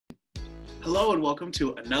Hello and welcome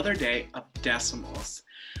to another day of decimals.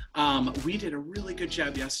 We did a really good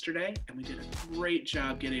job yesterday and we did a great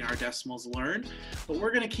job getting our decimals learned, but we're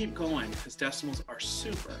going to keep going because decimals are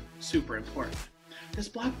super important. This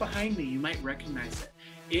block behind me, you might recognize it.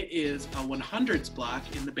 It is a 100s block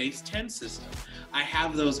in the base 10 system. I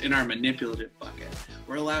have those in our manipulative bucket.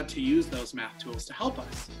 We're allowed to use those math tools to help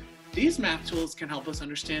us. These math tools can help us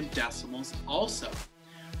understand decimals also.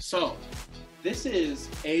 So, this is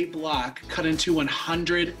a block cut into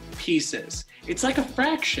 100 pieces. It's like a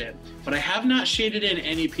fraction, but I have not shaded in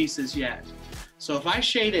any pieces yet. So if I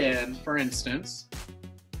shade in, for instance,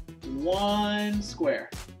 1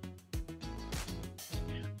 square.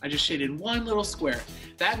 I just shaded one little square.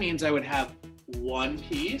 That means I would have one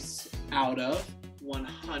piece out of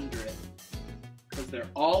 100. Because they're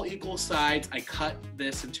all equal sides, I cut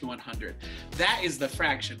this into 100. That is the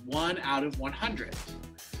fraction, 1 out of 100.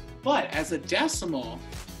 But as a decimal,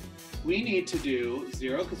 we need to do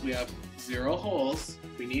 0 because we have 0 holes.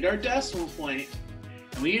 We need our decimal point,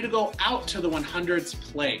 and we need to go out to the 100ths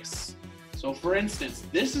place. So for instance,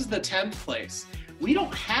 this is the 10th place. We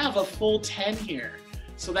don't have a full 10 here,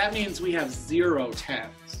 so that means we have 0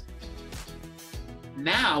 tens.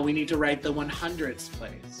 Now we need to write the 100ths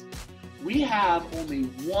place. We have only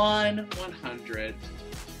one 100,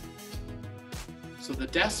 so the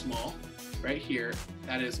decimal right here,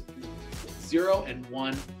 that is 0 and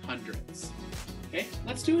 100ths. Okay,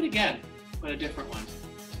 let's do it again, but a different one.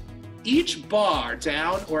 Each bar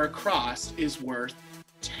down or across is worth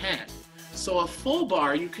 10. So a full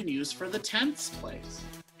bar you can use for the 10ths place.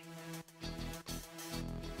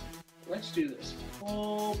 Let's do this,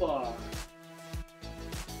 full bar.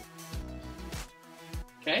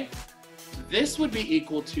 Okay, this would be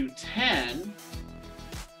equal to 10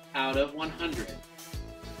 out of 100.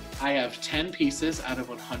 I have 10 pieces out of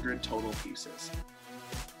 100 total pieces.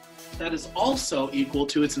 That is also equal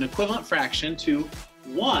to, it's an equivalent fraction to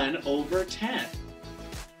 1 over 10.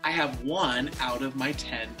 I have 1 out of my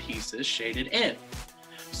 10 pieces shaded in.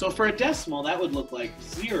 So for a decimal, that would look like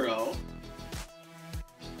 0.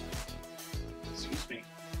 Excuse me.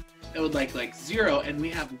 That would look like 0, and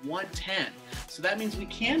we have 1/10. So that means we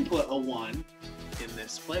can put a 1 in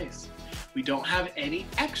this place. We don't have any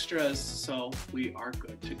extras, so we are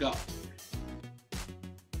good to go.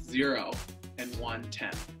 0 and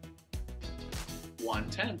 1/10.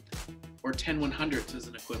 1/10, or 10 100ths is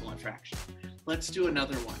an equivalent fraction. Let's do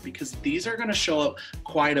another one, because these are gonna show up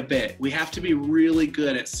quite a bit. We have to be really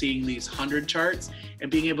good at seeing these 100 charts and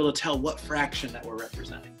being able to tell what fraction that we're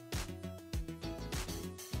representing.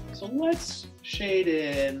 So let's shade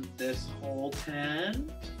in this whole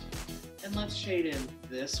 10. And let's shade in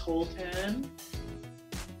this whole 10.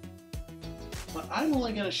 But I'm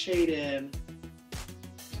only going to shade in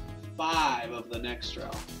 5 of the next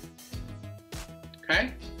row.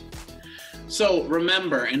 Okay? So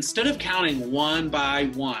remember, instead of counting 1 by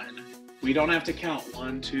 1, we don't have to count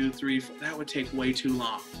 1, 2, 3, 4. That would take way too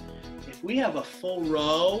long. If we have a full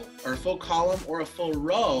row, or a full column, or a full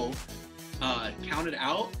row counted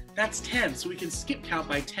out, that's 10. So we can skip count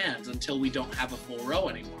by 10s until we don't have a full row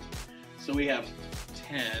anymore. So we have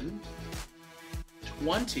 10,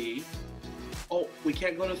 20, oh, we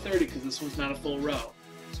can't go to 30 because this one's not a full row.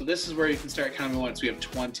 So this is where you can start counting once. We have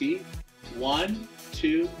 20, 1,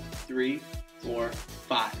 2, 3, 4,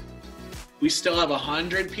 5. We still have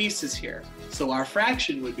 100 pieces here. So our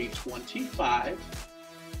fraction would be 25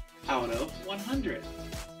 out of 100,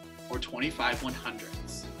 or 25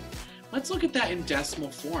 100ths. Let's look at that in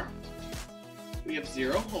decimal form. We have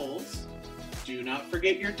 0 holes. Do not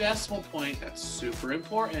forget your decimal point, that's super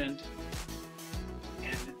important.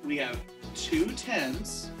 And we have 2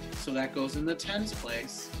 10s, so that goes in the tens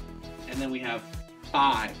place. And then we have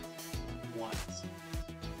 5 1s.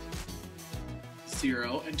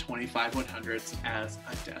 0 and 25 100ths as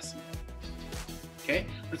a decimal. Okay,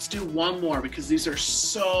 let's do one more because these are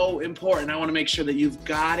so important. I want to make sure that you've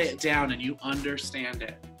got it down and you understand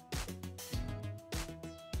it.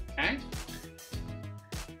 Okay?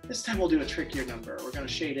 This time we'll do a trickier number. We're going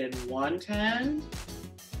to shade in 1 10,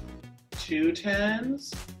 2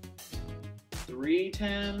 10s, 3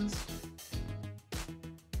 10s,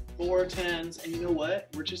 4 10s, and you know what?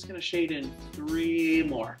 We're just going to shade in 3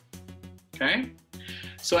 more. Okay?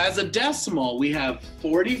 So as a decimal, we have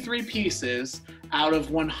 43 pieces out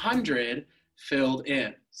of 100 filled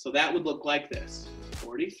in. So that would look like this.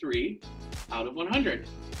 43 out of 100.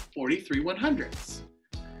 43 100ths.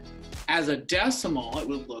 As a decimal, it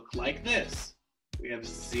would look like this. We have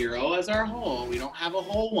 0 as our whole. We don't have a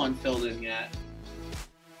whole 1 filled in yet.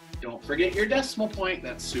 Don't forget your decimal point.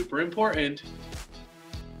 That's super important.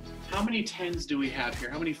 How many tens do we have here?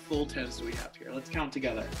 How many full tens do we have here? Let's count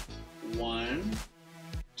together. 1,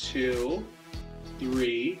 2,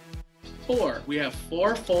 3, 4. We have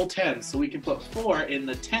 4 full tens, so we can put 4 in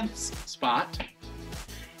the tenths spot.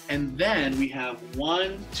 And then we have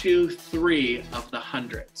 1, 2, 3 of the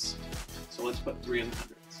hundreds. So let's put 3 in the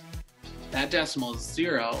hundreds. That decimal is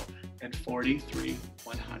 0 and 43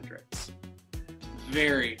 100ths.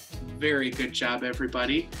 Very, very good job,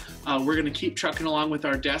 everybody. We're going to keep trucking along with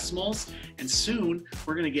our decimals, and soon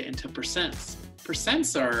we're going to get into percents.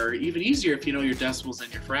 Percents are even easier if you know your decimals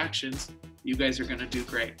and your fractions. You guys are going to do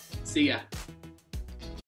great. See ya.